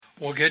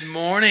Well, good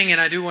morning, and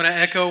I do want to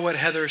echo what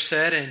Heather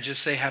said and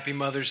just say Happy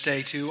Mother's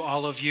Day to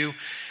all of you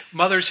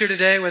mothers here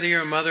today, whether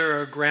you're a mother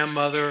or a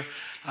grandmother,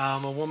 a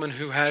woman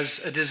who has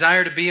a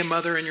desire to be a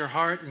mother in your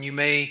heart, and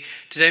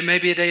today may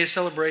be a day of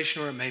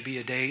celebration or it may be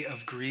a day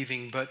of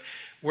grieving, but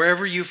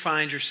wherever you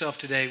find yourself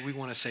today, we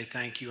want to say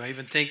thank you. I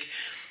even think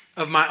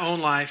of my own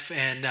life,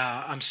 and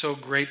I'm so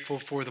grateful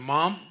for the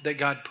mom that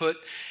God put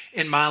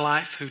in my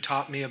life who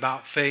taught me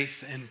about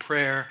faith and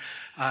prayer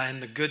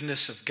and the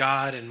goodness of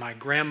God, and my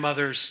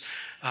grandmothers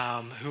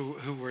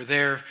who were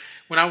there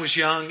when I was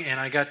young, and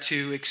I got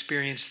to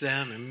experience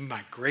them. And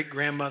my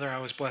great-grandmother, I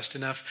was blessed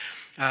enough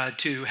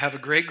to have a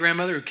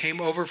great-grandmother who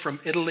came over from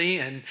Italy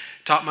and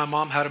taught my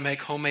mom how to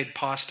make homemade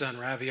pasta and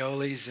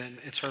raviolis, and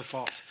it's her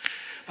fault.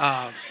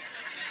 But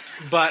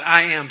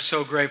I am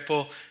so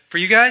grateful for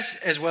you guys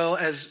as well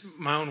as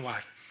my own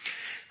wife.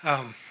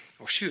 Oh,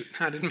 shoot,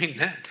 I didn't mean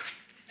that.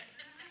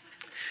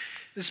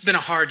 This has been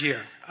a hard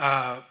year,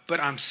 but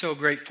I'm so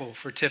grateful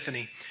for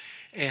Tiffany.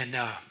 And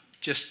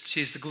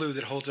she's the glue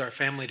that holds our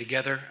family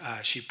together.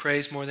 She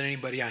prays more than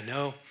anybody I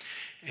know,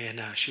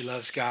 and she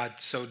loves God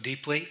so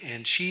deeply.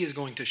 And she is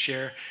going to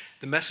share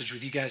the message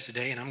with you guys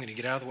today, and I'm going to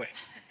get out of the way.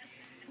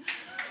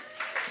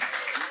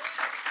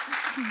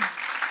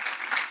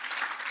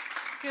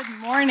 Good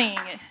morning.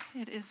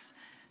 It is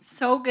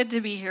so good to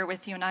be here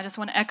with you, and I just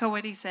want to echo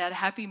what he said.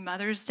 Happy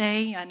Mother's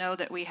Day. I know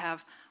that we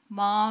have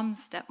moms,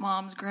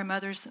 stepmoms,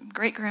 grandmothers, some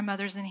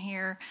great-grandmothers in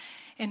here,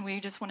 and we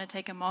just want to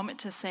take a moment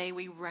to say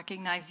we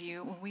recognize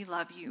you and we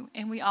love you,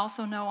 and we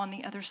also know on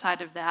the other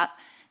side of that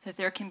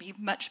there can be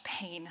much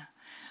pain.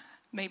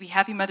 Maybe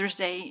Happy Mother's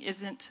Day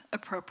isn't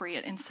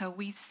appropriate, and so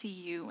we see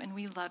you and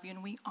we love you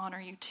and we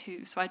honor you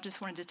too. So I just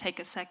wanted to take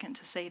a second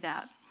to say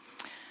that.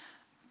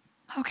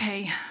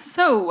 Okay,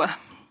 so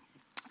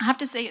I have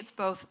to say it's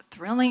both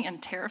thrilling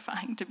and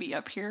terrifying to be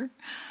up here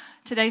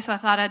today, so I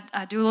thought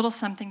I'd do a little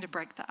something to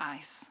break the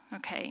ice,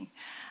 okay?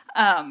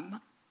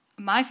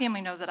 My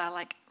family knows that I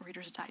like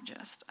Reader's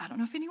Digest. I don't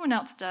know if anyone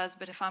else does,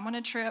 but if I'm on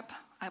a trip,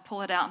 I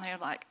pull it out, and they're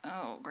like,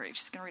 oh, great,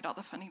 she's going to read all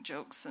the funny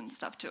jokes and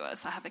stuff to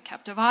us. I have a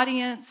captive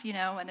audience,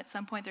 and at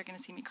some point they're going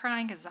to see me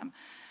crying because I'm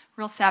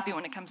real sappy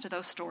when it comes to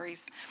those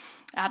stories.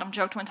 Adam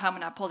joked one time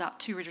when I pulled out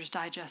 2 Reader's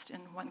Digest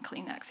and 1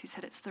 Kleenex. He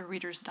said it's the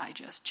Reader's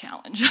Digest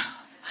challenge.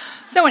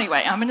 So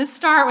anyway, I'm going to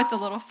start with a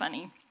little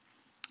funny.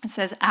 It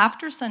says,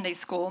 after Sunday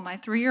school, my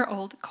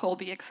 3-year-old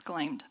Colby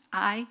exclaimed,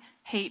 I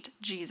hate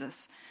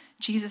Jesus.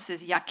 Jesus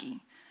is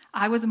yucky.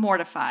 I was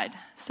mortified.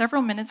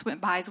 Several minutes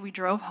went by as we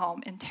drove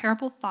home, and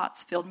terrible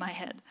thoughts filled my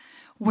head.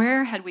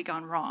 Where had we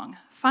gone wrong?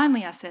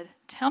 Finally, I said,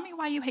 tell me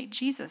why you hate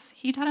Jesus.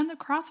 He died on the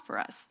cross for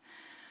us.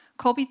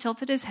 Colby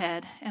tilted his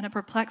head, and a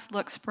perplexed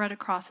look spread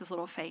across his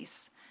little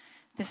face.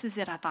 This is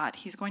it, I thought.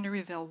 He's going to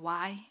reveal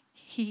why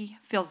he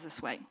feels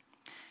this way.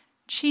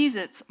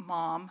 Cheez-Its,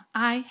 Mom.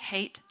 I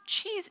hate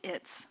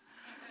Cheez-Its.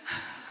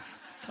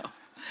 So,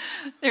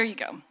 there you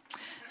go.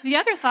 The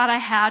other thought I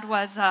had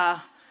was,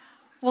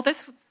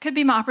 this could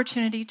be my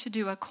opportunity to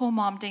do a cool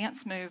mom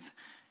dance move.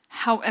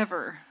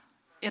 However,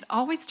 it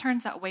always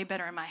turns out way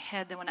better in my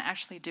head than when I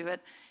actually do it,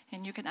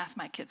 and you can ask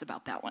my kids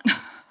about that one.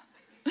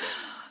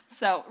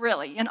 So,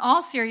 really, in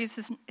all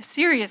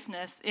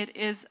seriousness, it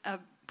is a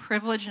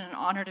privilege and an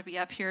honor to be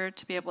up here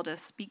to be able to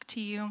speak to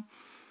you.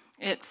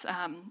 It's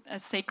a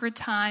sacred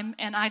time,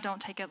 and I don't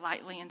take it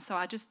lightly, and so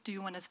I just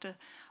do want us to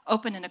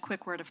open in a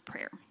quick word of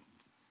prayer.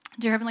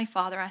 Dear Heavenly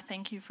Father, I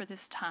thank you for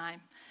this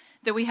time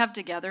that we have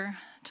together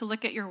to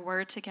look at your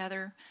word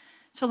together,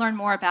 to learn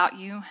more about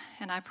you,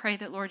 and I pray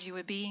that, Lord, you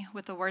would be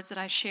with the words that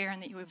I share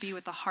and that you would be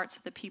with the hearts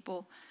of the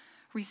people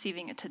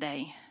receiving it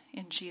today.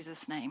 In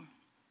Jesus' name,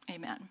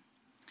 amen.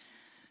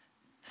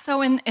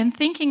 So in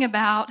thinking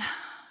about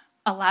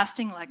a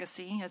lasting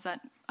legacy, as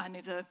I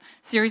knew the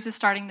series is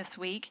starting this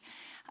week,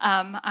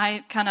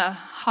 I kind of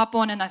hop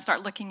on and I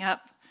start looking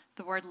up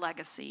the word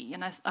legacy,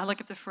 and I look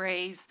up the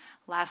phrase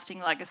lasting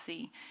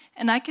legacy,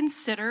 and I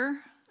consider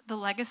the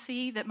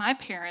legacy that my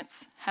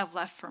parents have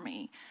left for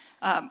me,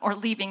 or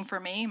leaving for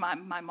me,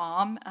 my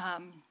mom,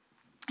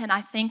 and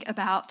I think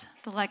about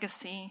the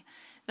legacy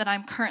that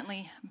I'm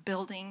currently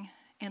building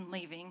and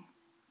leaving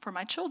for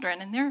my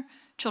children and their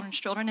children's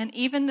children, and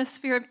even the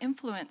sphere of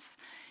influence.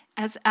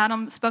 As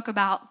Adam spoke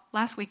about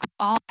last week, we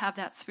all have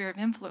that sphere of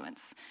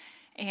influence.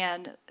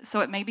 And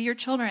so it may be your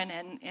children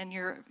and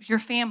your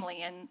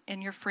family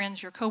and your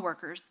friends, your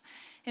coworkers.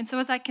 And so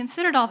as I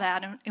considered all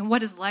that and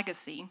what is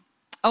legacy,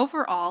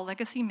 overall,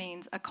 legacy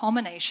means a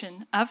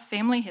culmination of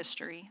family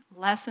history,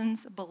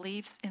 lessons,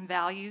 beliefs, and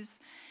values.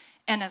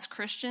 And as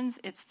Christians,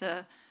 it's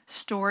the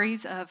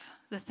stories of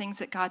the things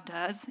that God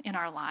does in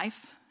our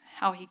life,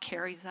 how he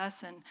carries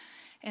us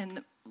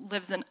and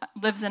lives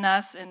in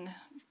us and,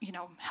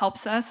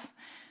 helps us.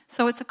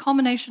 So it's a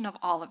culmination of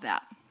all of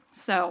that.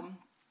 So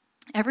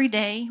every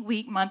day,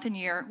 week, month, and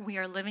year, we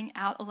are living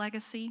out a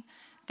legacy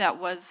that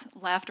was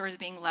left or is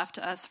being left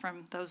to us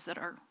from those that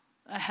are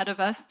ahead of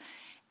us,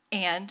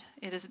 and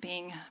it is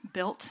being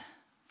built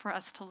for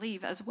us to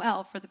leave as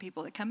well for the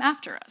people that come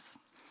after us.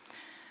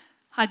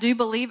 I do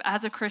believe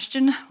as a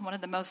Christian, one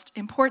of the most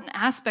important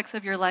aspects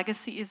of your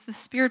legacy is the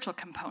spiritual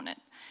component.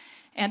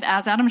 And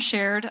as Adam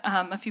shared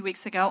a few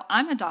weeks ago,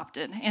 I'm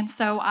adopted. And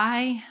so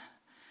I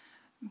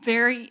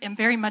am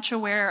very much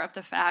aware of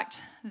the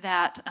fact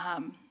that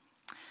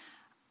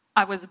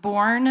I was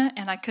born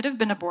and I could have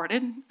been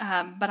aborted,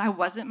 but I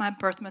wasn't. My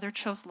birth mother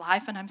chose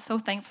life, and I'm so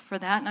thankful for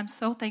that. And I'm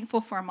so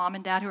thankful for a mom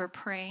and dad who are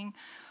praying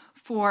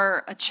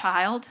for a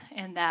child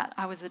and that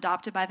I was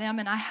adopted by them.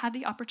 And I had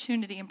the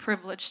opportunity and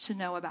privilege to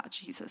know about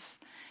Jesus,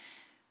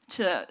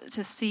 to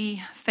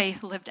see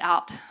faith lived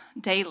out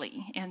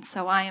daily. And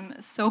so I am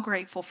so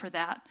grateful for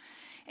that,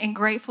 and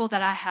grateful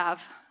that I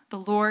have the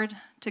Lord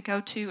to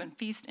go to and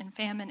feast in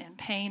famine and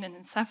pain and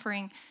in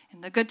suffering, in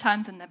the good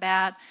times and the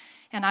bad.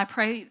 And I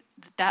pray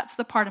that that's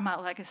the part of my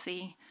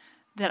legacy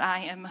that I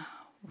am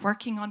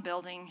working on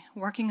building,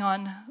 working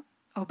on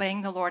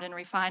obeying the Lord and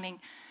refining,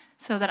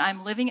 so that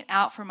I'm living it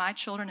out for my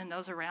children and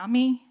those around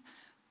me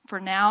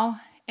for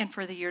now and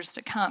for the years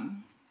to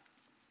come.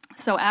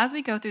 So as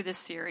we go through this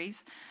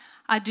series,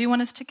 I do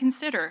want us to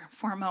consider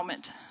for a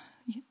moment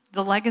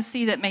the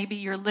legacy that maybe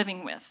you're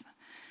living with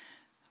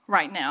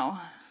right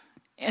now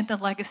and the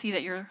legacy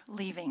that you're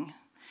leaving.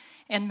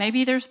 And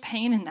maybe there's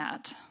pain in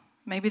that.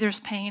 Maybe there's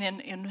pain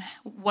in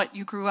what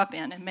you grew up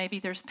in, and maybe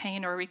there's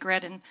pain or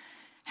regret in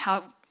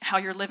how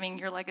you're living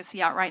your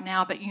legacy out right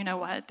now. But you know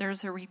what?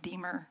 There's a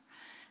Redeemer.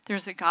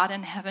 There's a God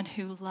in heaven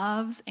who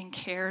loves and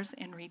cares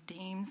and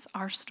redeems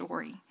our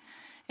story.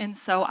 And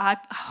so I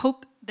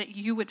hope that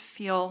you would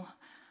feel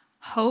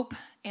hope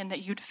and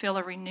that you'd feel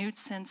a renewed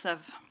sense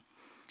of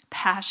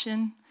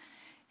passion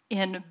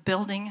in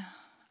building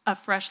a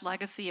fresh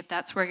legacy, if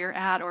that's where you're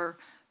at, or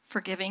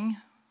forgiving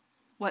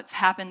what's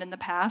happened in the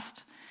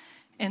past.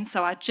 And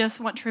so I just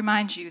want to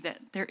remind you that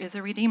there is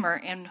a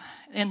Redeemer.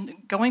 And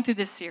going through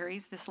this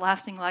series, this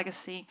lasting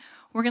legacy,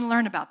 we're going to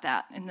learn about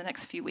that in the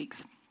next few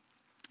weeks.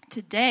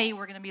 Today,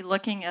 we're going to be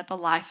looking at the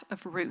life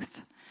of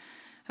Ruth.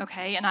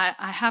 Okay, and I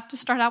have to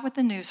start out with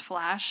the news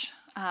flash.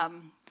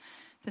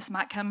 This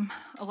might come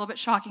a little bit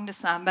shocking to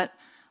some, but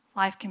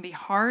life can be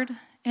hard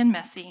and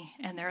messy,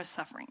 and there is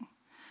suffering.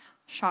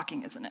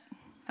 Shocking, isn't it?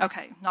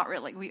 Okay, not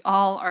really. We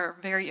all are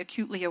very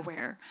acutely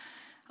aware.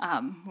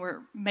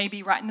 We're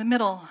maybe right in the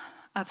middle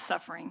of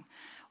suffering,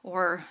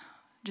 or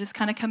just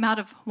kind of come out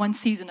of one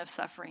season of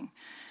suffering.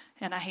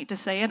 And I hate to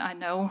say it, I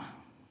know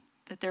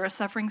that there are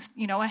sufferings,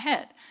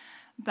 ahead.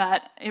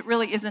 But it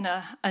really isn't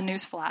a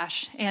news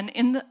flash. And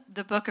in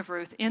the book of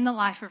Ruth, in the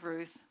life of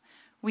Ruth,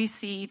 we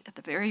see at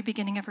the very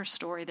beginning of her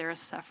story, there is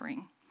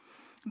suffering.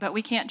 But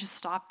we can't just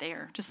stop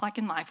there. Just like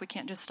in life, we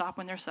can't just stop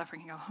when there's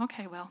suffering and go,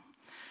 okay, well.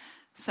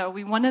 So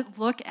we want to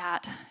look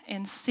at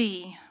and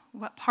see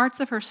what parts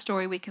of her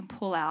story we can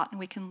pull out and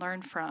we can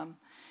learn from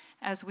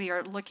as we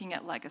are looking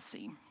at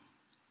legacy.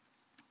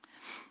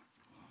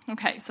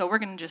 Okay, so we're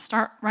going to just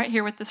start right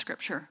here with the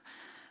scripture.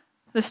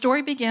 The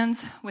story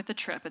begins with the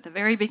trip at the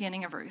very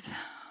beginning of Ruth.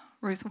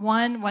 Ruth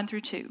 1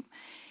 through 2.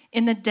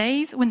 In the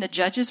days when the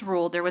judges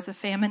ruled, there was a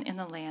famine in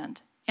the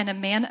land, and a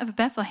man of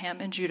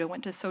Bethlehem in Judah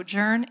went to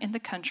sojourn in the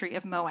country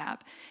of Moab,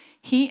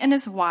 he and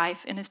his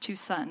wife and his 2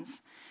 sons.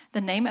 The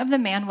name of the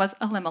man was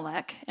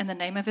Elimelech, and the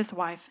name of his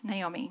wife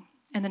Naomi,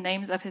 and the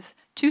names of his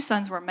 2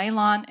 sons were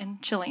Mahlon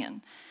and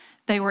Chilion.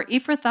 They were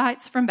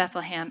Ephrathites from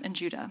Bethlehem in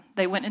Judah.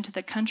 They went into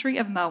the country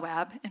of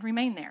Moab and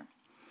remained there.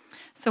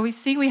 So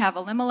we have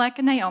Elimelech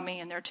and Naomi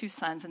and their 2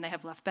 sons, and they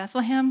have left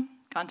Bethlehem,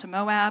 gone to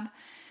Moab,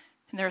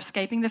 and they're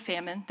escaping the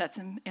famine that's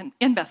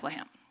in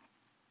Bethlehem.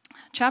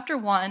 Chapter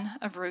 1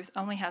 of Ruth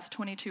only has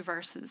 22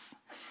 verses,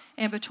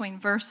 and between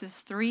verses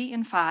 3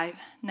 and 5,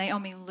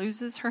 Naomi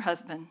loses her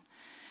husband.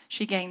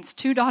 She gains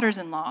 2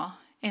 daughters-in-law,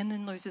 and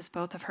then loses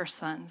both of her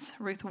sons,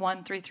 Ruth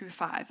 1, 3 through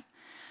 5.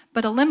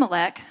 But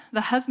Elimelech,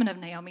 the husband of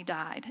Naomi,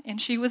 died,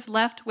 and she was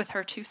left with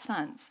her 2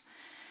 sons.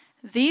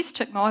 These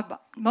took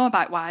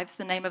Moabite wives.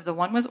 The name of the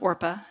one was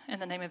Orpah,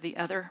 and the name of the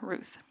other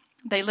Ruth.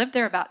 They lived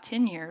there about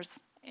 10 years,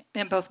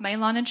 and both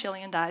Mahlon and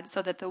Chilion died,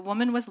 so that the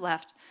woman was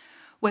left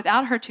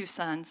without her 2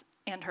 sons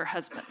and her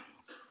husband.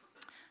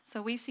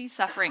 So we see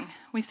suffering.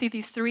 We see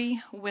these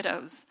 3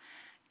 widows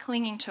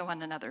clinging to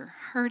one another,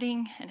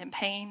 hurting and in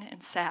pain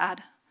and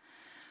sad.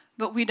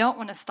 But we don't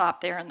want to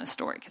stop there in the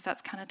story, because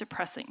that's kind of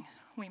depressing.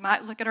 We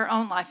might look at our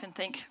own life and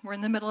think we're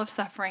in the middle of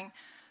suffering.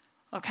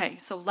 Okay,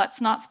 so let's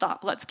not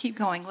stop. Let's keep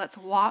going. Let's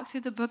walk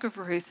through the book of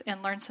Ruth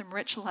and learn some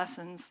rich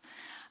lessons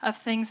of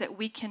things that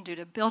we can do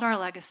to build our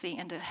legacy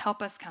and to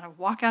help us kind of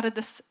walk out of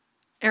this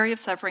area of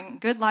suffering,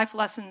 good life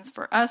lessons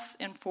for us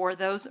and for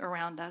those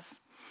around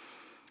us.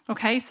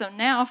 Okay, so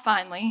now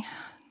finally,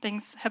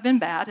 things have been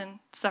bad and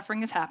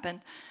suffering has happened,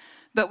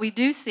 but we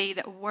do see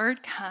that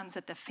word comes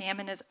that the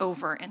famine is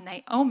over, and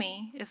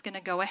Naomi is going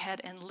to go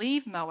ahead and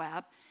leave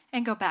Moab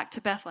and go back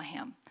to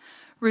Bethlehem.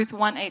 Ruth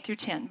 1, 8 through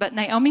 10. But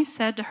Naomi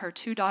said to her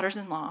 2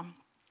 daughters-in-law,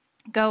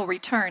 Go,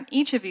 return,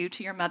 each of you,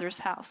 to your mother's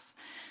house.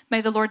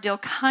 May the Lord deal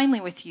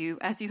kindly with you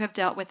as you have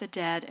dealt with the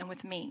dead and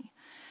with me.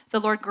 The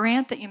Lord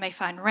grant that you may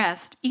find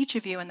rest, each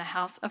of you in the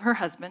house of her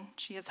husband."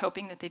 She is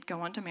hoping that they'd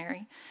go on to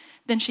marry.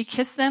 Then she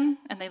kissed them,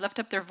 and they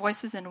lifted up their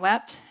voices and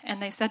wept.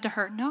 And they said to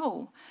her,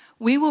 "No,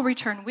 we will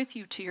return with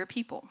you to your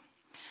people."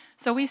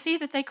 So we see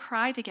that they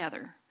cry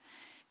together.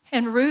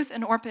 And Ruth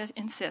and Orpah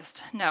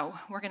insist, "No,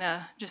 we're going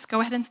to just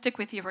go ahead and stick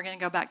with you. We're going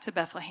to go back to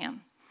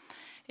Bethlehem."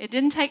 It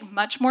didn't take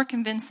much more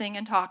convincing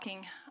and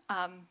talking.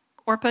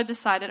 Orpah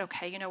decided,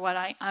 okay, you know what,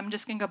 I'm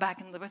just going to go back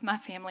and live with my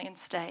family and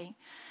stay.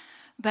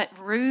 But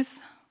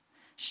Ruth,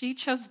 she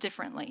chose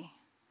differently.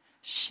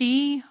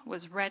 She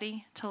was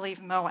ready to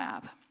leave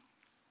Moab.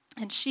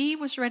 And she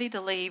was ready to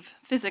leave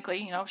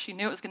physically. She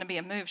knew it was going to be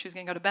a move. She was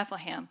going to go to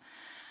Bethlehem.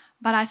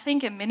 But I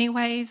think in many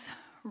ways,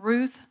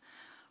 Ruth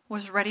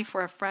was ready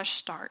for a fresh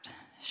start.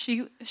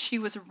 She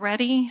was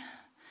ready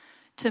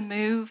to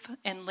move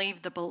and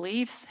leave the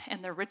beliefs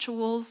and the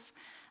rituals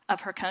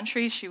of her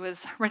country. She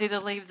was ready to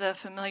leave the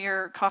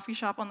familiar coffee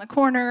shop on the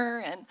corner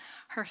and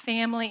her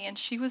family, and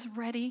she was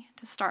ready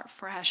to start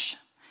fresh.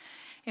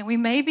 And we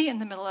may be in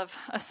the middle of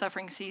a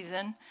suffering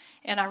season,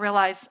 and I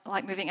realize,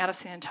 like moving out of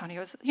San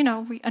Antonio,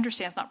 we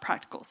understand it's not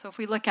practical. So if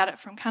we look at it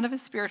from kind of a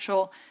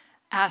spiritual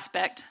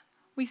aspect,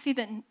 we see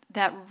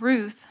that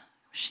Ruth,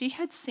 she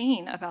had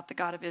seen about the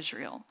God of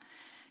Israel,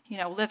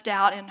 lived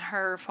out in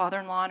her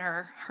father-in-law and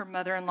her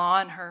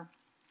mother-in-law and her,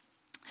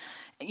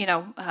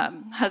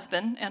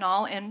 husband and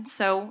all. And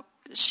so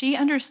she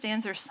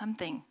understands there's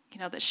something,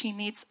 that she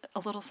needs a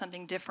little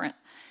something different.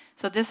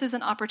 So this is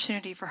an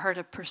opportunity for her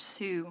to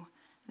pursue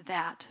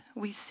that.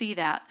 We see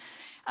that.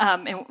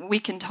 And we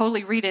can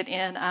totally read it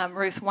in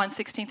Ruth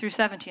 1:16 through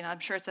 17. I'm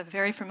sure it's a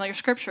very familiar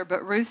scripture,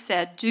 but Ruth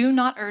said, "Do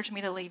not urge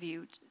me to leave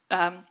you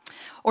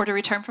or to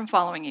return from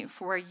following you.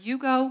 For where you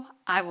go,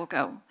 I will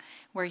go.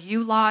 Where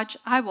you lodge,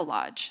 I will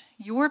lodge.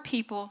 Your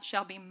people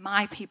shall be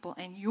my people,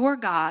 and your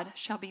God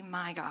shall be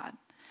my God.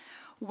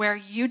 Where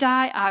you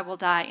die, I will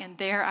die, and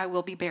there I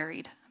will be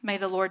buried. May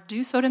the Lord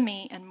do so to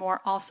me, and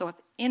more also, if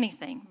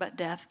anything but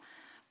death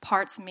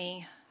parts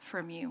me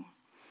from you."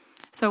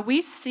 So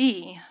we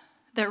see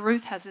that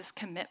Ruth has this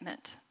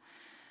commitment.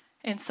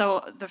 And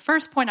so the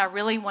first point I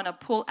really want to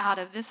pull out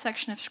of this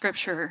section of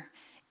Scripture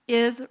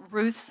is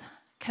Ruth's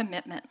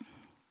commitment.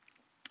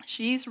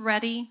 She's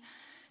ready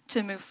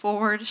to move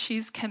forward.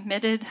 She's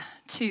committed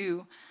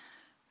to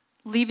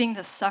leaving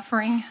the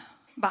suffering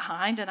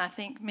behind. And I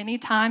think many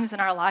times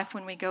in our life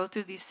when we go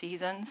through these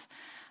seasons,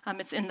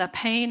 it's in the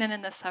pain and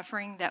in the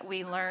suffering that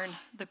we learn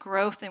the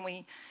growth, and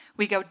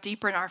we go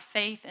deeper in our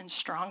faith and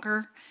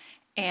stronger.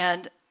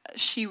 And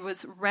she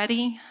was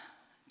ready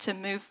to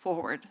move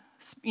forward,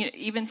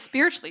 even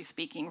spiritually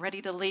speaking,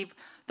 ready to leave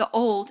the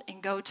old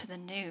and go to the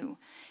new.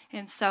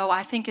 And so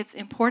I think it's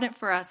important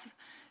for us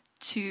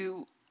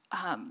to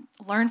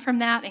learn from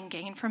that and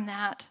gain from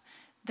that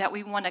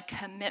we want a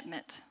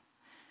commitment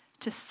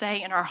to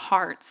say in our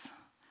hearts,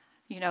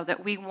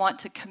 that we want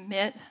to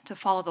commit to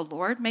follow the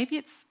Lord. Maybe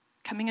it's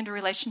coming into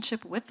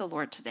relationship with the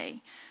Lord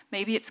today.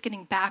 Maybe it's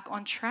getting back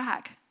on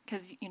track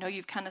because,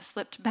 you've kind of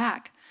slipped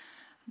back.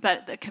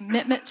 But the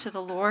commitment to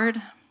the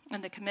Lord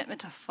and the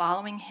commitment to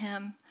following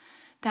Him,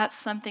 that's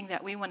something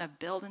that we want to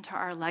build into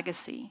our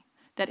legacy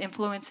that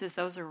influences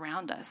those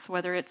around us,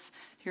 whether it's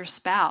your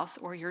spouse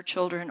or your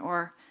children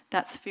or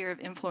that sphere of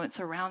influence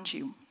around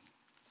you.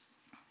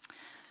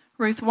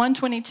 Ruth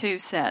 1:22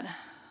 said,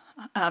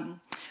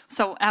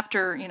 so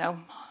after,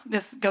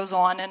 this goes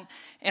on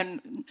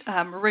and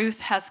Ruth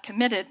has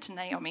committed to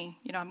Naomi,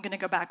 I'm going to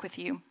go back with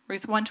you.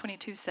 Ruth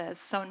 1:22 says,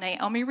 "So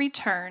Naomi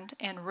returned,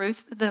 and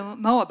Ruth the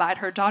Moabite,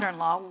 her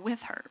daughter-in-law,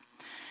 with her,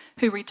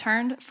 who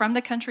returned from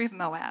the country of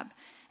Moab.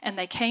 And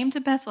they came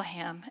to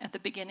Bethlehem at the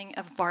beginning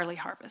of barley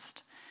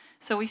harvest."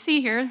 So we see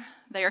here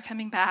they are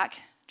coming back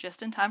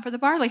just in time for the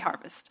barley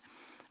harvest.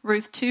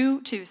 Ruth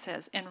 2:2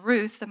 says, "And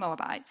Ruth the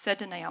Moabite said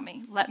to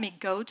Naomi, 'Let me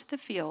go to the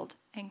field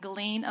and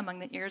glean among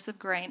the ears of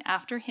grain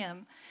after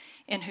him,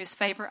 in whose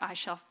sight I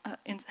shall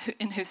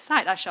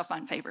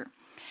find favor.'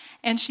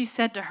 And she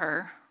said to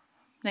her,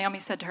 Naomi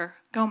said to her,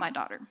 'Go, my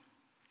daughter.'"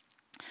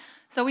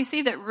 So we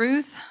see that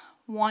Ruth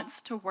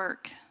wants to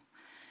work.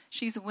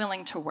 She's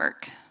willing to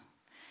work.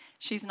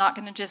 She's not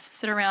going to just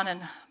sit around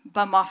and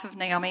bum off of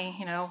Naomi.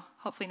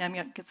 Hopefully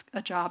Naomi gets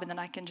a job, and then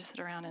I can just sit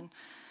around and,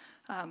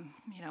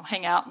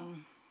 hang out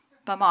and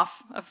bum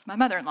off of my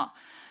mother-in-law.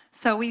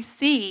 So we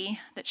see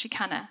that she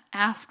kind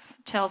of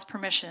tells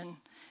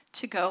permission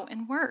to go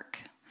and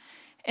work.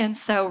 And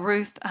so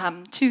Ruth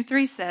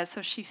 2:3 says,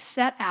 "So she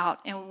set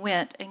out and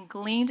went and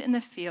gleaned in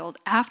the field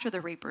after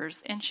the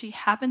reapers, and she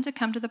happened to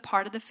come to the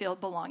part of the field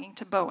belonging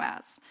to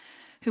Boaz,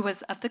 who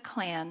was of the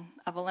clan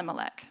of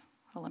Elimelech."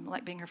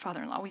 Elimelech being her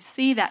father-in-law. We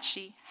see that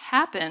she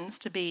happens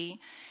to be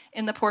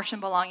in the portion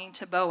belonging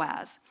to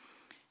Boaz.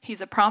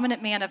 He's a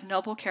prominent man of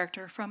noble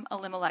character from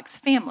Elimelech's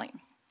family.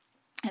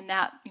 And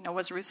that,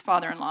 was Ruth's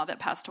father-in-law that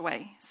passed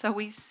away. So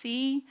we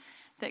see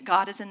that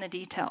God is in the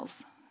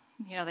details,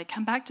 they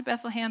come back to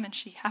Bethlehem, and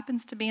she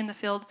happens to be in the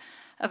field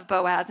of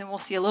Boaz, and we'll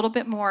see a little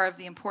bit more of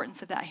the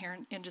importance of that here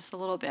in just a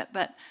little bit.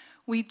 But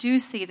we do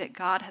see that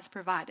God has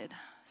provided.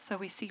 So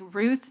we see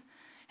Ruth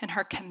and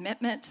her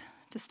commitment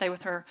to stay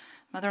with her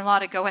mother-in-law,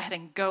 to go ahead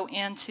and go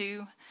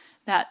into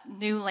that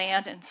new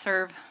land and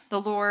serve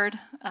the Lord.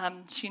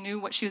 She knew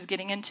what she was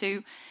getting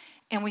into,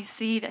 and we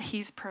see that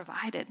he's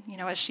provided,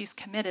 as she's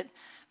committed.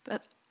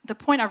 But the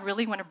point I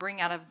really want to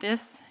bring out of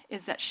this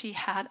is that she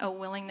had a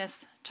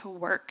willingness to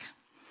work.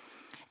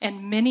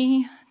 And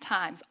many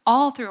times,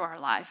 all through our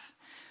life,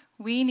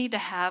 we need to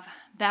have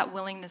that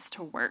willingness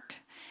to work.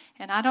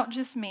 And I don't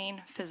just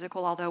mean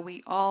physical, although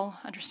we all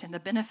understand the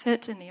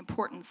benefit and the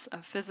importance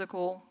of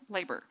physical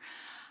labor,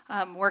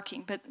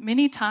 working. But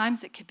many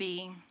times it could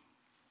be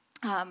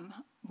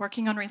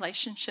working on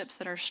relationships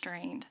that are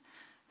strained,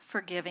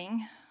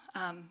 forgiving,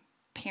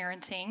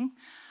 parenting,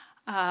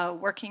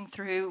 working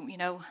through,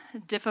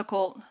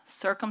 difficult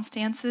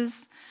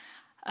circumstances.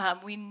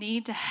 We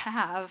need to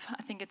have,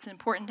 I think it's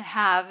important to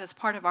have as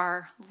part of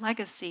our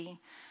legacy,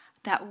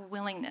 that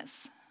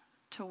willingness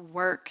to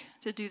work,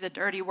 to do the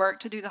dirty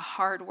work, to do the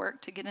hard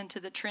work, to get into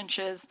the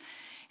trenches,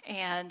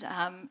 and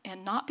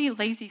not be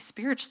lazy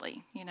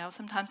spiritually.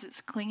 Sometimes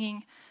it's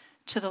clinging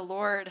to the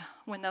Lord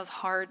when those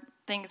hard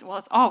things, well,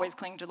 it's always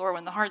clinging to the Lord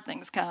when the hard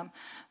things come,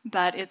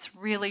 but it's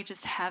really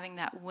just having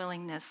that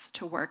willingness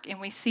to work.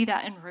 And we see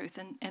that in Ruth,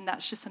 and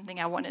that's just something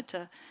I wanted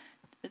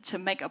to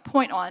make a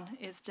point on,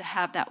 is to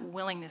have that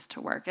willingness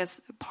to work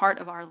as part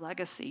of our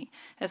legacy,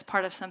 as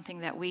part of something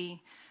that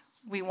we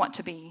want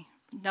to be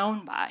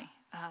known by.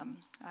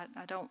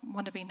 I don't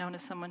want to be known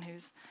as someone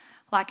who's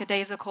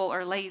lackadaisical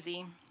or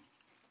lazy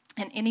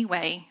in any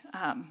way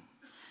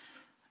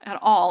at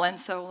all. And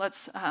so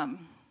let's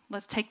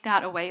take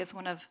that away as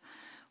one of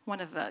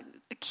the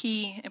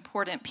key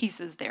important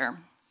pieces there.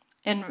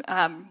 And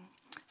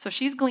so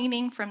she's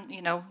gleaning from,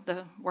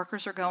 the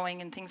workers are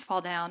going and things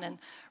fall down, and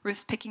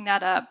Ruth's picking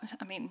that up.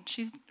 I mean,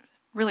 she's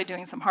really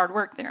doing some hard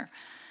work there.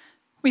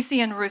 We see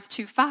in Ruth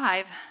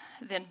 2:5,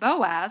 then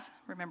Boaz,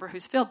 remember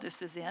whose field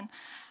this is in,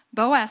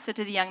 Boaz said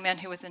to the young man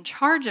who was in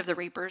charge of the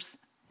reapers,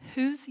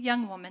 "Whose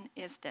young woman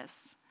is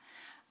this?"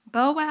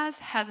 Boaz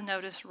has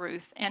noticed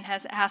Ruth and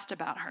has asked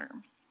about her.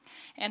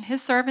 And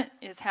his servant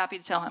is happy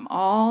to tell him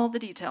all the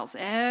details,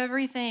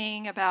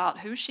 everything about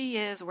who she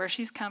is, where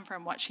she's come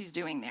from, what she's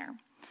doing there.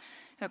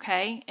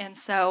 Okay, and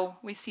so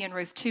we see in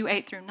Ruth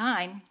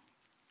 2:8-9,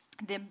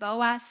 then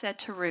Boaz said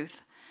to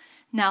Ruth,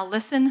 "Now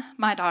listen,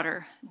 my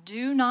daughter,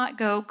 do not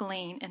go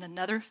glean in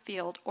another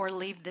field or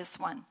leave this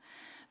one,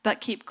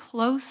 but keep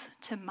close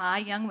to my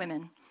young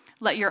women.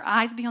 Let your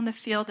eyes be on the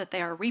field that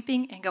they are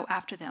reaping and go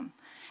after them.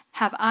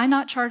 Have I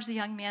not charged the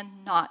young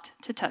men not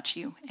to touch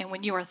you? And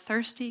when you are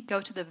thirsty, go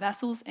to the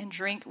vessels and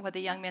drink what the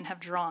young men have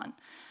drawn."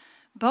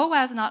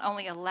 Boaz not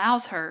only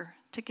allows her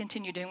to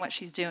continue doing what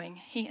she's doing,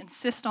 he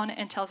insists on it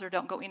and tells her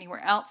don't go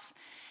anywhere else.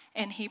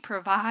 And he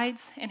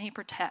provides and he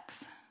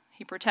protects.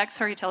 He protects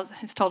her.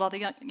 He's told all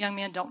the young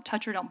men, don't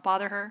touch her, don't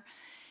bother her.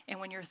 And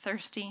when you're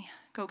thirsty,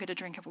 go get a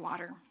drink of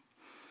water.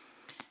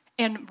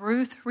 And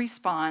Ruth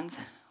responds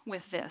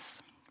with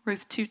this,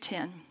 Ruth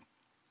 2:10.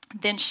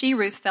 Then she,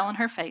 Ruth, fell on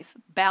her face,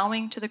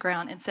 bowing to the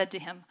ground, and said to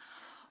him,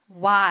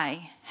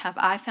 "Why have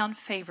I found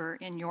favor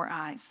in your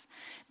eyes,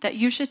 that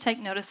you should take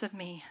notice of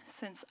me,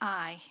 since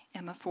I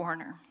am a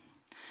foreigner?"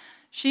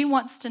 She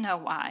wants to know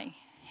why.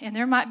 And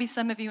there might be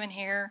some of you in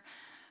here,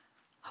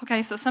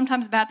 okay, so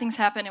sometimes bad things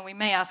happen and we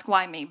may ask,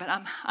 why me? But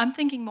I'm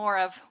thinking more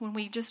of when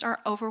we just are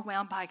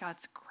overwhelmed by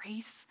God's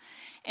grace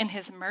and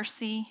his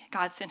mercy.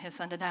 God sent his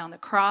son to die on the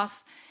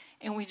cross,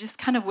 and we just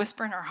kind of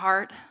whisper in our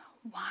heart,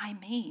 why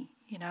me?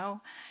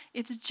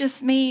 It's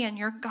just me and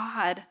you're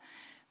God.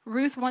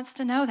 Ruth wants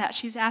to know that.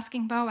 She's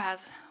asking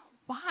Boaz,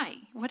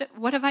 why?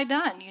 What have I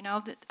done?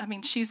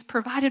 She's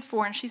provided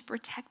for and she's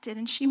protected,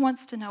 and she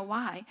wants to know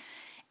why.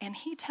 And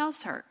he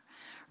tells her,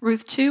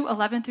 Ruth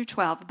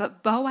 2:11-12,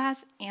 but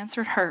Boaz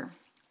answered her,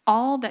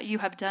 "All that you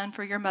have done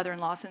for your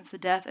mother-in-law since the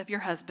death of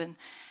your husband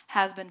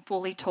has been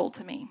fully told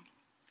to me,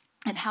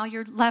 and how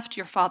you left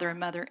your father and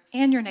mother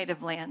and your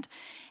native land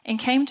and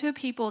came to a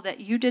people that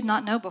you did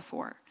not know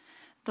before.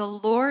 The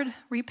Lord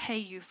repay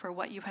you for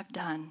what you have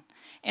done,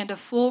 and a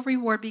full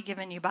reward be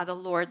given you by the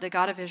Lord, the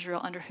God of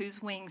Israel, under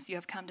whose wings you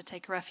have come to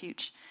take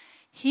refuge."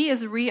 He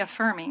is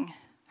reaffirming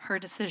her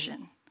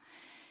decision.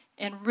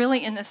 And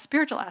really, in the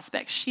spiritual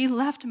aspect, she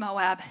left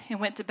Moab and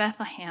went to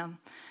Bethlehem,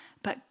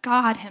 but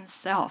God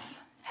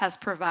himself has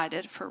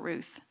provided for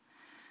Ruth.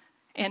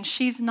 And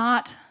she's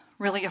not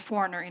really a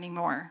foreigner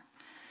anymore.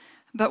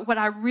 But what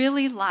I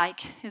really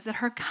like is that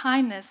her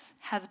kindness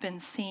has been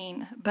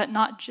seen, but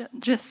not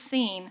just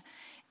seen,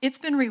 it's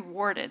been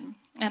rewarded.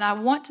 And I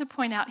want to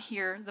point out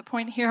here, the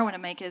point here I want to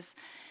make is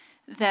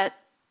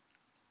that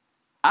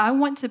I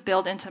want to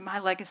build into my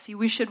legacy,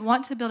 we should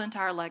want to build into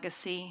our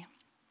legacy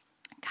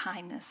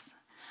kindness,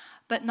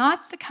 but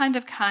not the kind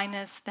of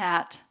kindness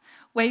that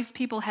waves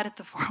people ahead at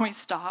the four-way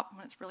stop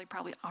when it's really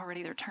probably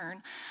already their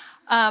turn,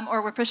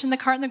 or we're pushing the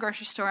cart in the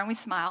grocery store and we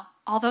smile.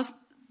 All those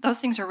those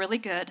things are really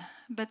good,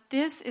 but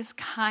this is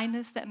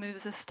kindness that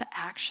moves us to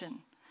action.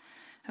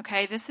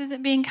 Okay, this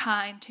isn't being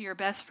kind to your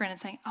best friend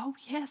and saying, oh,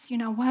 yes, you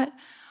know what?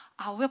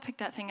 I will pick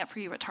that thing up for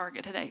you at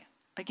Target today.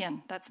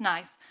 Again, that's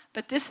nice.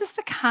 But this is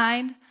the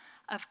kind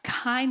of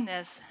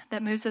kindness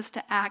that moves us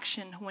to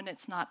action when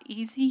it's not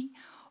easy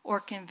or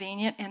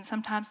convenient, and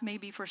sometimes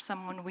maybe for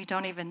someone we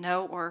don't even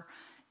know, or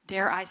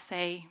dare I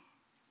say,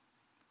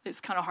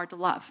 it's kind of hard to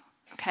love,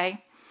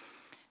 okay?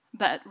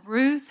 But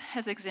Ruth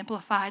has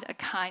exemplified a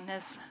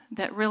kindness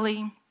that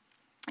really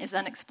is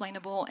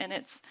unexplainable, and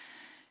it's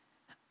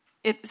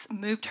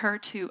moved her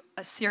to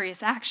a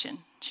serious action.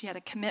 She had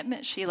a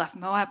commitment. She left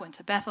Moab, went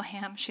to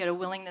Bethlehem. She had a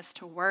willingness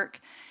to work.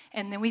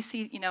 And then we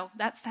see,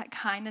 that's that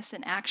kindness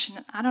in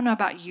action. I don't know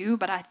about you,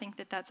 but I think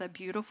that that's a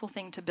beautiful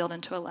thing to build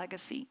into a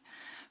legacy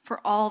for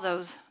all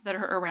those that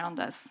are around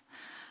us.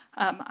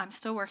 I'm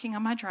still working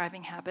on my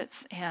driving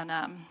habits, and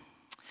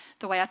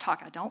the way I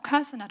talk, I don't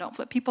cuss and I don't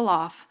flip people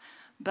off.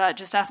 But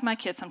just ask my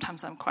kids,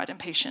 sometimes I'm quite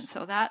impatient.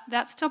 So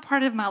that's still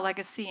part of my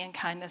legacy and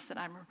kindness that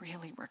I'm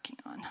really working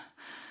on.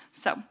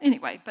 So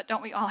anyway, but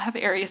don't we all have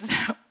areas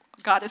that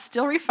God is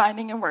still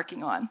refining and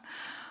working on?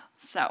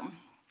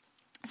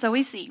 So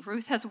we see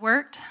Ruth has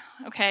worked,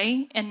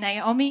 okay, and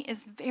Naomi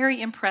is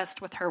very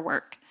impressed with her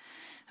work,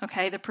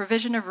 okay, the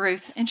provision of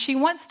Ruth, and she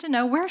wants to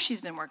know where she's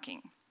been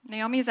working.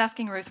 Naomi is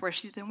asking Ruth where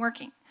she's been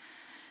working.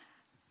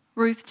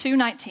 Ruth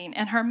 2:19,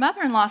 and her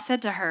mother-in-law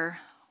said to her,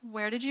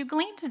 where did you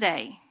glean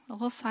today? A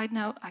little side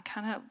note, I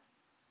kind of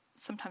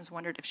sometimes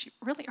wondered if she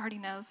really already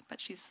knows, but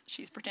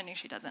she's pretending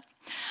she doesn't.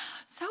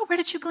 So where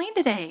did you glean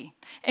today?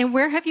 And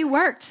where have you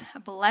worked?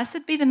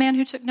 Blessed be the man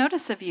who took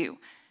notice of you.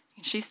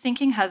 And she's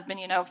thinking husband,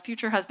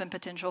 future husband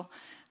potential.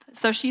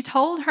 So she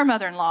told her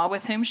mother-in-law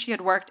with whom she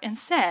had worked and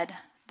said,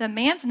 the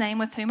man's name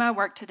with whom I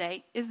work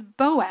today is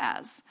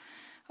Boaz.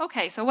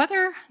 Okay, so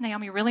whether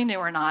Naomi really knew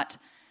or not,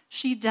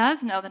 she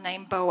does know the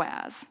name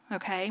Boaz,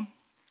 okay?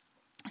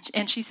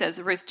 And she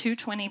says, Ruth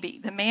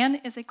 2:20b, the man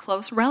is a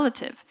close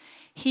relative.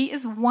 He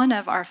is one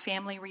of our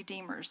family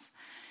redeemers.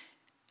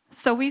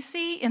 So we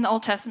see in the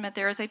Old Testament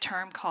there is a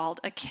term called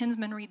a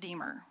kinsman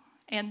redeemer.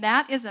 And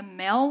that is a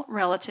male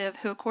relative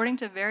who, according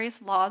to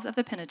various laws of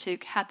the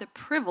Pentateuch, had the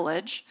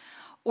privilege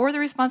or the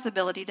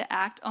responsibility to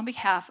act on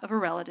behalf of a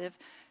relative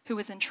who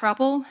was in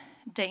trouble,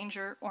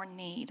 danger, or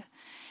need.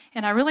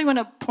 And I really want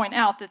to point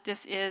out that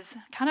this is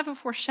kind of a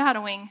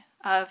foreshadowing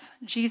of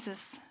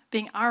Jesus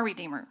being our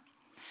Redeemer.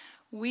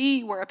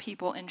 We were a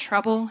people in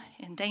trouble,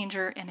 in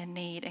danger, and in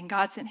need, and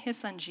God sent his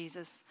son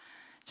Jesus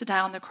to die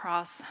on the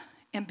cross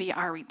and be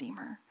our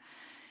Redeemer.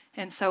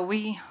 And so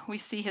we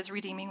see his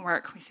redeeming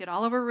work. We see it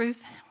all over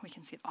Ruth. We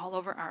can see it all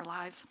over our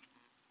lives.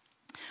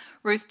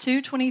 Ruth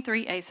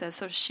 2:23a says,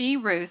 so she,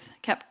 Ruth,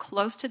 kept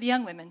close to the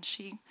young women.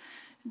 She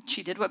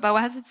did what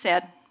Boaz had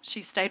said.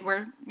 She stayed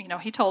where,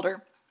 he told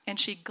her, and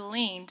she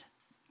gleaned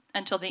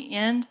until the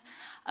end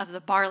of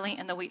the barley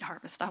and the wheat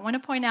harvest. I want to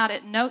point out,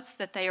 it notes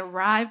that they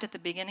arrived at the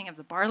beginning of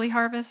the barley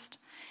harvest,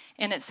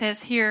 and it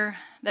says here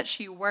that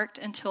she worked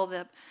until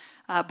the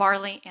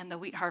barley and the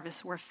wheat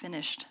harvest were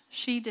finished.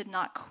 She did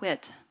not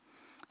quit.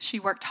 She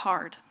worked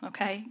hard,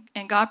 okay?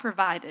 And God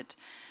provided.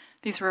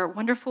 These were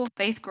wonderful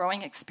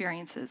faith-growing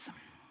experiences.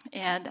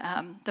 And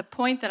the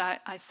point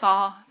that I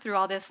saw through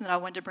all this and that I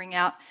wanted to bring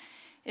out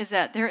is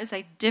that there is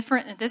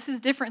this is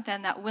different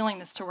than that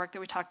willingness to work that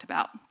we talked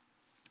about.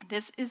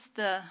 This is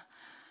the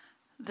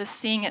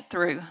seeing it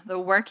through, the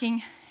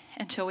working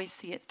until we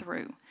see it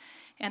through.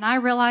 And I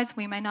realize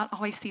we may not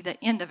always see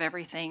the end of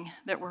everything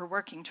that we're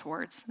working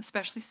towards,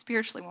 especially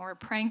spiritually when we're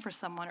praying for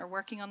someone or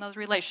working on those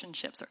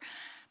relationships or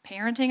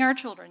parenting our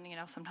children.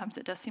 Sometimes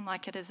it does seem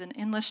like it is an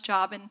endless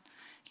job, and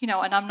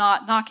and I'm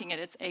not knocking it.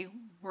 It's a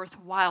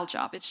worthwhile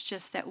job. It's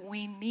just that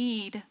we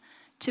need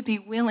to be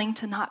willing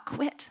to not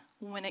quit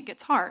when it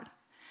gets hard,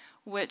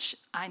 which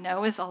I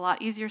know is a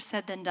lot easier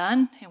said than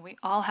done, and we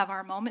all have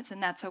our moments,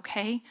 and that's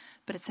okay,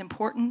 but it's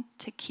important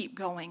to keep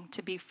going,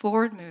 to be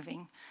forward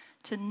moving,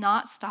 to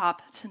not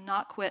stop, to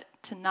not quit,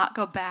 to not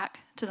go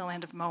back to the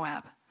land of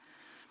Moab.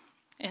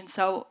 And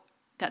so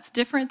that's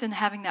different than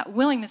having that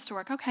willingness to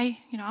work. Okay,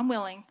 I'm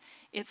willing.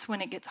 It's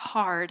when it gets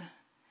hard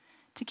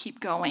to keep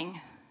going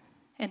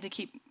and to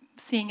keep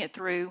seeing it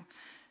through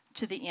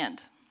to the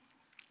end.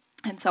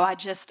 And so I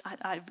just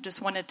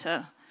wanted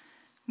to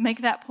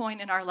make that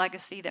point in our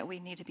legacy that we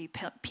need to be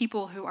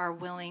people who are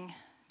willing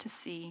to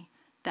see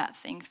that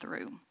thing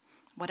through,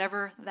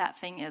 whatever that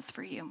thing is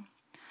for you.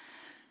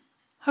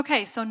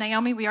 Okay, so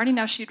Naomi, we already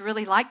know she'd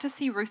really like to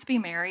see Ruth be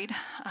married.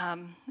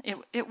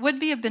 It would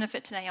be a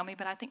benefit to Naomi,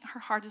 but I think her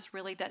heart is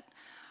really that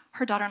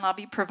her daughter-in-law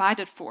be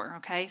provided for,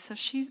 okay? So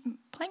she's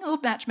playing a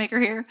little matchmaker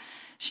here.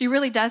 She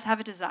really does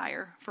have a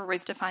desire for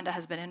Ruth to find a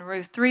husband. In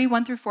Ruth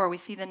 3:1-4, we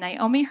see that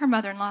Naomi, her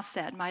mother-in-law,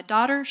 said, my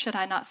daughter, should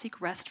I not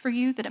seek rest for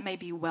you, that it may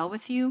be well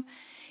with you?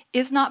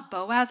 Is not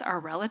Boaz our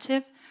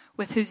relative,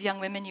 with whose young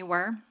women you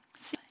were?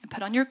 See, and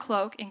put on your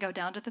cloak and go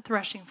down to the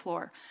threshing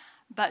floor.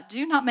 But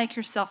do not make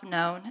yourself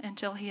known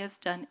until he has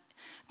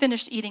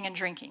finished eating and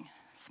drinking.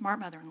 Smart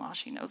mother-in-law,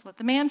 she knows. Let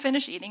the man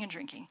finish eating and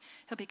drinking.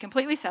 He'll be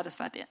completely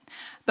satisfied then.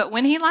 But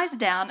when he lies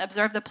down,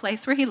 observe the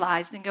place where he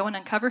lies, then go and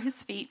uncover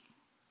his feet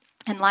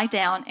and lie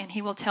down, and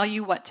he will tell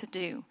you what to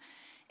do.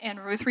 And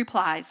Ruth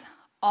replies,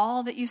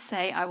 all that you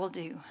say I will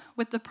do.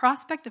 With the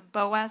prospect of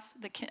Boaz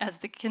as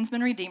the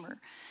kinsman redeemer,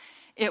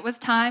 it was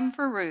time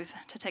for Ruth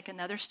to take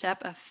another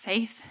step of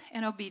faith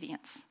and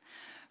obedience.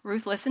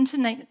 Ruth listened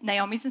to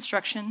Naomi's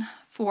instruction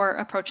for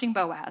approaching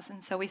Boaz.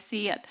 And so we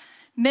see at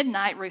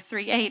midnight, Ruth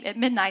 3:8, at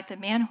midnight the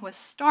man was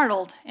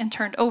startled and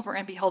turned over,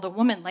 and behold, a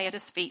woman lay at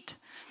his feet.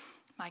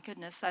 My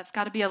goodness, that's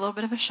got to be a little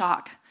bit of a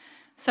shock.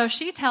 So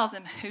she tells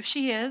him who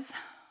she is,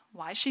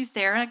 why she's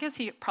there. And I guess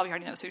he probably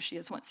already knows who she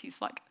is once he's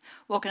like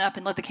woken up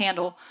and lit the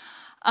candle.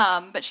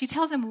 But she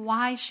tells him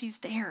why she's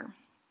there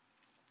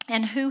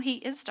and who he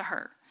is to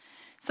her.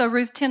 So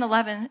Ruth 10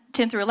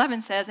 through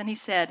 11 says, and he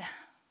said,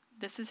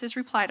 this is his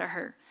reply to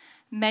her,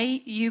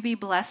 may you be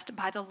blessed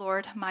by the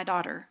Lord, my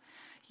daughter.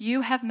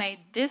 You have made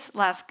this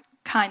last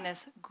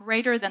kindness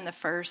greater than the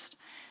first,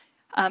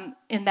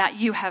 in that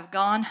you have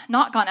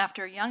not gone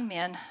after young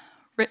men,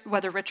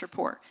 whether rich or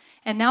poor.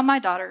 And now, my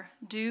daughter,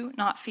 do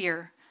not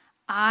fear.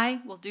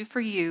 I will do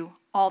for you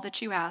all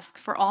that you ask,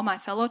 for all my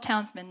fellow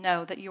townsmen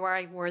know that you are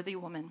a worthy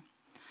woman.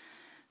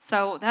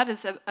 So that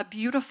is a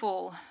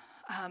beautiful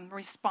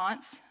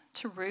response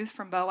to Ruth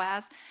from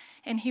Boaz.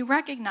 And he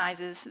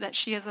recognizes that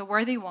she is a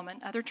worthy woman.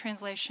 Other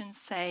translations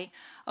say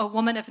a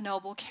woman of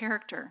noble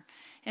character.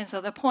 And so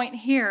the point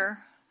here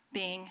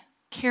being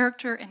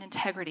character and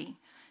integrity.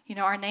 You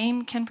know, our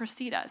name can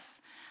precede us.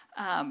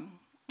 I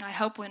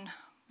hope when,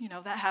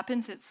 that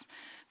happens, it's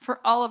for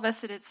all of us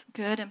that it's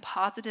good and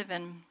positive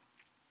and,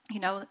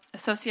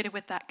 associated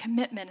with that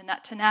commitment and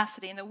that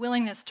tenacity and the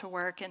willingness to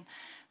work and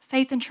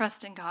faith and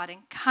trust in God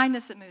and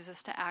kindness that moves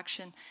us to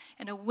action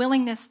and a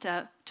willingness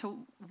to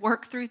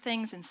work through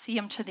things and see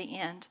them to the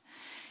end.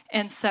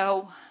 And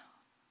so,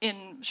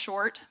 in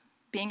short,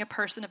 being a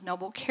person of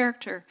noble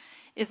character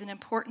is an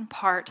important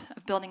part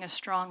of building a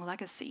strong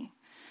legacy.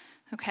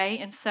 Okay,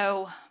 and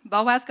so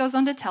Boaz goes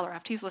on to tell her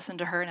after he's listened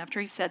to her and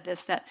after he said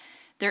this that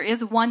there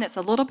is one that's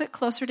a little bit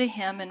closer to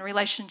him in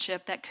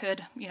relationship that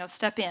could,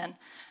 step in,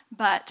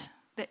 but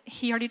that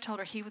he already told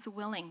her he was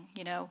willing,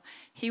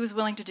 he was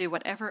willing to do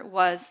whatever it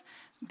was,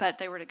 but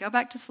they were to go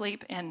back to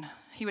sleep and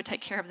he would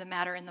take care of the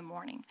matter in the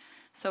morning.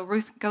 So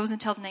Ruth goes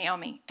and tells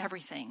Naomi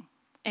everything.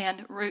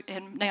 And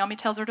Naomi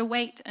tells her to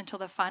wait until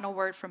the final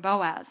word from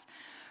Boaz.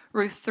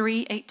 Ruth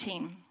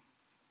 3:18.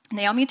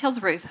 Naomi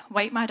tells Ruth,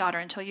 wait, my daughter,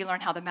 until you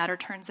learn how the matter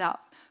turns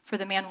out, for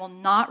the man will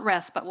not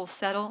rest, but will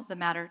settle the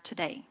matter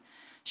today.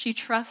 She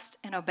trusts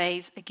and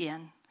obeys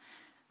again.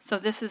 So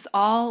this is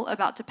all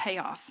about to pay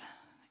off.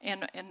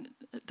 And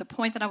the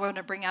point that I want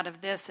to bring out of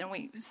this, and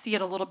we see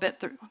it a little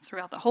bit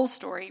throughout the whole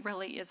story,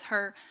 really is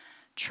her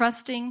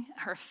trusting,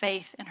 her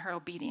faith, and her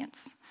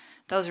obedience.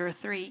 Those are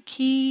three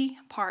key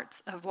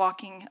parts of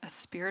walking a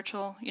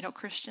spiritual,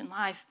 Christian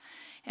life.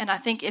 And I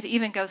think it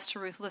even goes to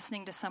Ruth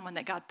listening to someone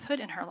that God put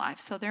in her life.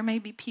 So there may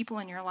be people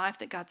in your life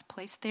that God's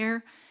placed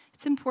there.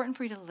 It's important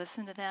for you to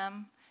listen to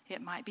them.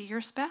 It might be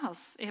your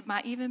spouse. It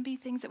might even be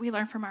things that we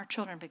learn from our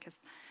children,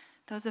 because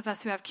those of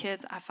us who have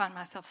kids, I find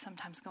myself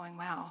sometimes going,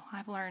 wow,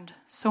 I've learned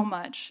so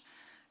much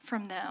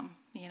from them.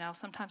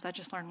 Sometimes I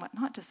just learn what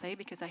not to say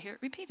because I hear it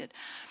repeated.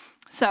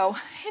 So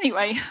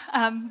anyway,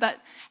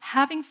 but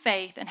having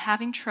faith and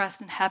having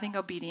trust and having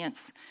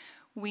obedience,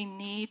 we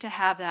need to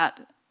have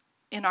that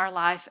in our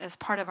life as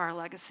part of our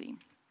legacy.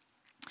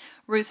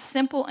 Ruth's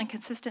simple and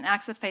consistent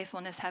acts of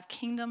faithfulness have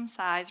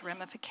kingdom-sized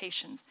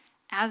ramifications,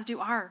 as do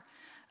our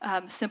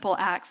simple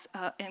acts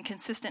and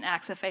consistent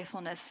acts of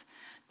faithfulness.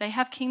 They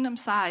have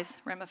kingdom-sized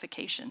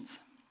ramifications.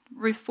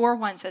 Ruth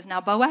 4:1 says,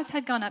 now Boaz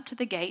had gone up to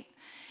the gate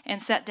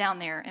and sat down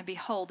there, and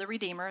behold, the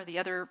Redeemer, the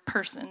other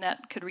person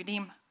that could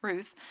redeem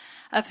Ruth,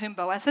 of whom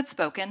Boaz had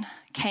spoken,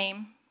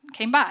 came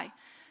by.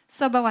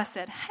 So Boaz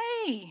said,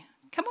 hey,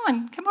 come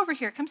over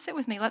here, come sit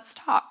with me, let's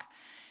talk.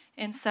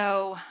 And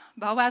so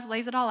Boaz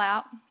lays it all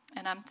out,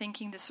 and I'm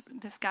thinking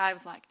this guy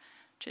was like,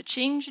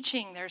 cha-ching,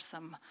 cha-ching, there's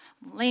some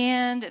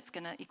land, it's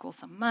going to equal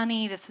some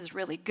money, this is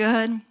really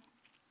good,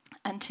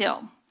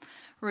 until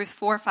Ruth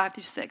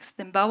 4:5-6.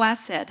 Then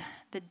Boaz said,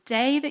 the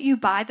day that you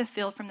buy the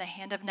field from the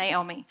hand of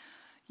Naomi,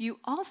 you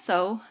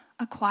also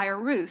acquire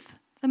Ruth,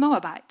 the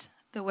Moabite,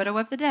 the widow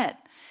of the dead,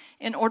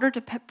 in order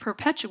to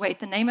perpetuate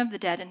the name of the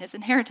dead in his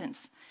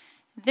inheritance.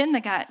 Then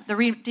the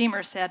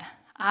Redeemer said,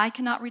 I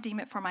cannot redeem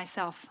it for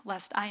myself,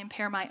 lest I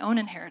impair my own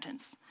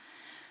inheritance.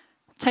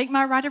 Take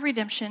my right of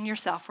redemption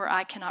yourself, for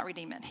I cannot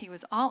redeem it. He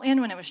was all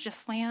in when it was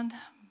just land,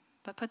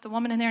 but put the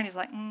woman in there, and he's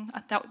like,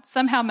 that would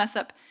somehow mess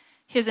up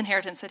his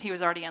inheritance that he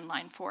was already in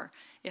line for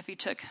if he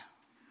took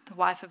the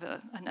wife of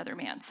another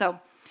man. So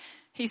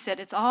he said,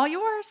 it's all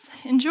yours.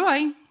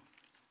 Enjoy.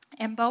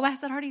 And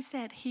Boaz had already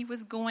said he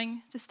was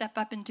going to step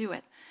up and do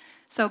it.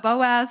 So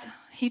Boaz,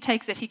 he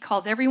takes it. He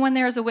calls everyone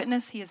there as a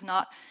witness. He is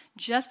not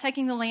just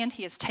taking the land.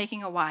 He is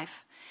taking a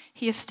wife.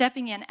 He is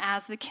stepping in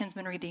as the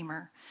kinsman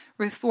redeemer.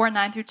 Ruth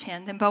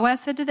 4:9-10. Then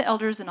Boaz said to the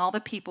elders and all the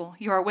people,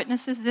 "You are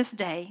witnesses this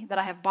day that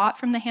I have bought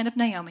from the hand of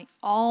Naomi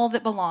all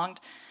that belonged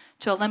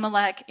to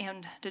Elimelech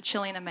and to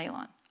Chilion and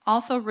Mahlon.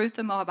 Also Ruth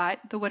the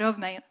Moabite, the widow of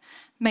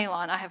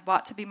Mahlon, I have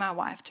bought to be my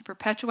wife, to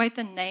perpetuate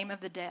the name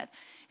of the dead."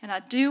 And I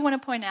do want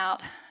to point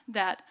out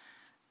that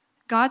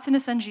God sent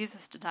his son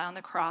Jesus to die on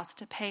the cross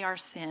to pay our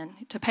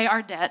sin, to pay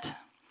our debt,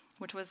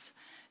 which was,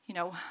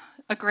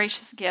 a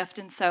gracious gift.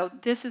 And so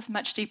this is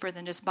much deeper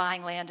than just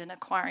buying land and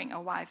acquiring a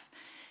wife.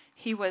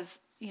 He was,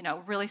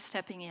 really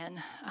stepping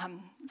in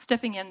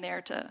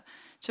there to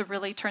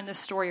really turn this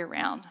story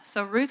around.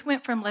 So Ruth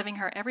went from living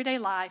her everyday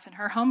life in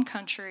her home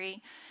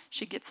country.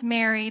 She gets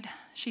married.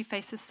 She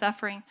faces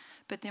suffering.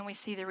 But then we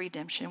see the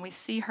redemption. We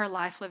see her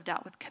life lived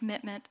out with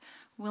commitment,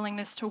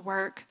 willingness to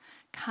work,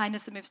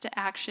 kindness that moves to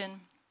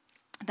action,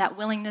 that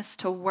willingness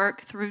to work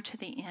through to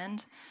the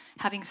end,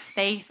 having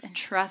faith and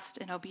trust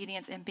and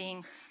obedience, and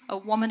being a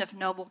woman of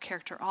noble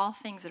character, all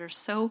things that are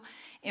so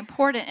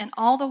important. And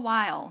all the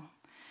while,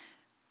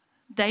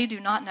 they do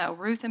not know,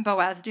 Ruth and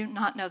Boaz do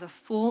not know the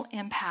full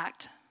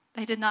impact.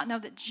 They did not know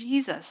that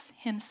Jesus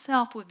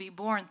himself would be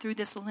born through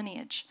this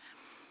lineage.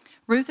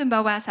 Ruth and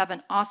Boaz have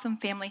an awesome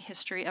family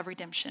history of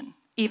redemption.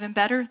 Even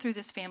better, through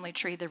this family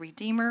tree, the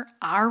Redeemer,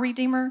 our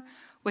Redeemer,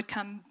 would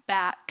come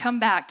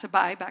back to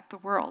buy back the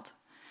world.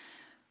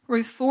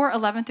 Ruth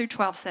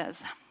 4:11-12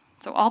 says,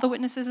 so all the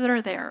witnesses that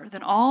are there,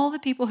 then all the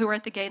people who were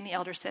at the gate and the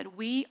elders said,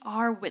 "We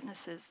are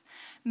witnesses.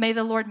 May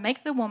the Lord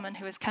make the woman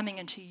who is coming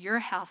into your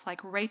house like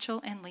Rachel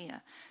and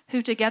Leah,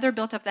 who together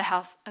built up the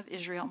house of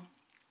Israel.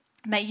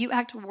 May you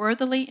act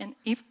worthily in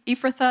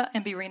Ephrathah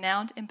and be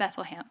renowned in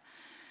Bethlehem,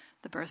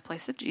 the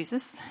birthplace of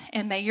Jesus.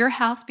 And may your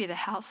house be the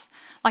house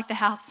like the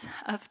house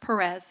of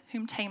Perez,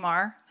 whom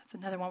Tamar," that's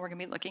another one we're going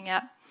to be looking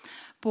at,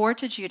 "bore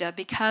to Judah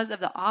because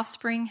of the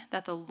offspring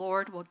that the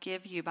Lord will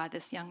give you by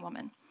this young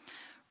woman."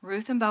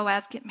 Ruth and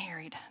Boaz get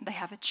married. They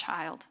have a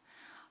child.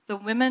 The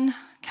women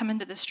come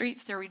into the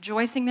streets. They're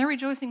rejoicing. They're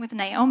rejoicing with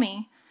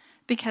Naomi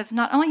because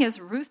not only has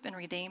Ruth been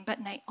redeemed,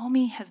 but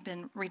Naomi has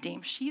been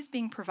redeemed. She's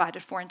being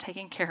provided for and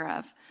taken care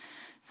of.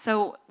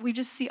 So we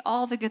just see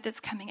all the good that's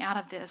coming out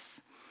of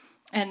this.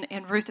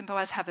 And Ruth and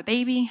Boaz have a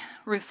baby.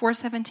 Ruth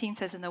 4:17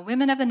 says, "And the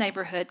women of the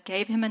neighborhood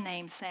gave him a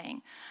name,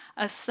 saying,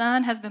 'A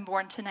son has been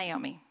born to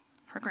Naomi,'"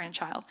 her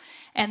grandchild,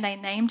 "and they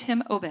named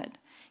him Obed.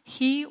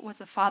 He was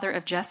the father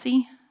of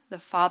Jesse, the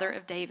father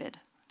of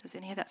David." Does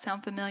any of that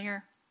sound familiar?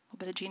 A little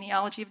bit of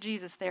genealogy of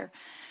Jesus there.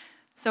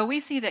 So we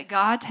see that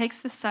God takes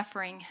the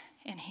suffering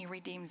and he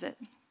redeems it.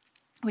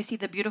 We see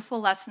the beautiful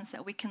lessons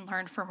that we can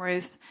learn from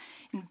Ruth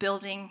in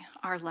building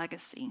our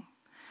legacy.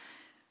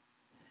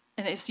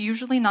 And it's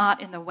usually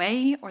not in the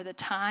way or the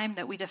time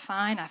that we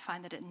define. I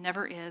find that it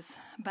never is.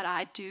 But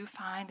I do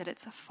find that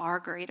it's a far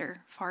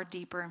greater, far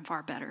deeper, and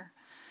far better.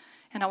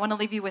 And I want to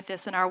leave you with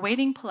this. In our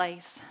waiting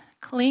place,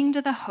 cling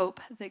to the hope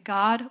that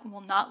God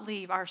will not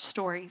leave our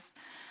stories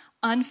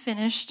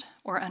unfinished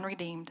or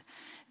unredeemed.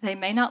 They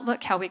may not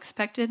look how we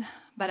expected,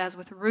 but as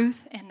with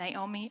Ruth and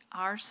Naomi,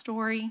 our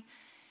story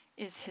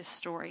is his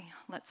story.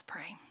 Let's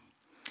pray.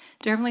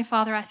 Dear Heavenly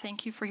Father, I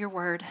thank you for your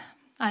word.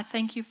 I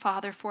thank you,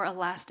 Father, for a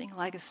lasting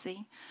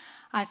legacy.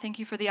 I thank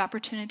you for the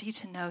opportunity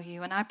to know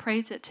you. And I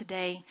pray that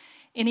today,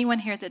 anyone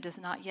here that does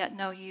not yet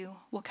know you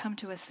will come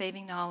to a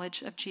saving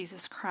knowledge of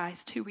Jesus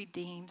Christ, who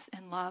redeems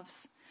and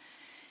loves.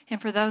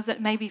 And for those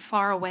that may be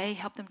far away,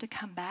 help them to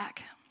come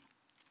back.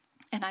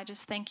 And I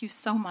just thank you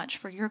so much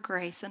for your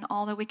grace and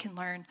all that we can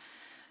learn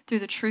through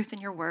the truth in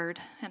your word.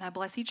 And I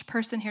bless each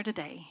person here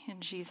today. In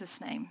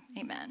Jesus' name,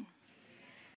 amen.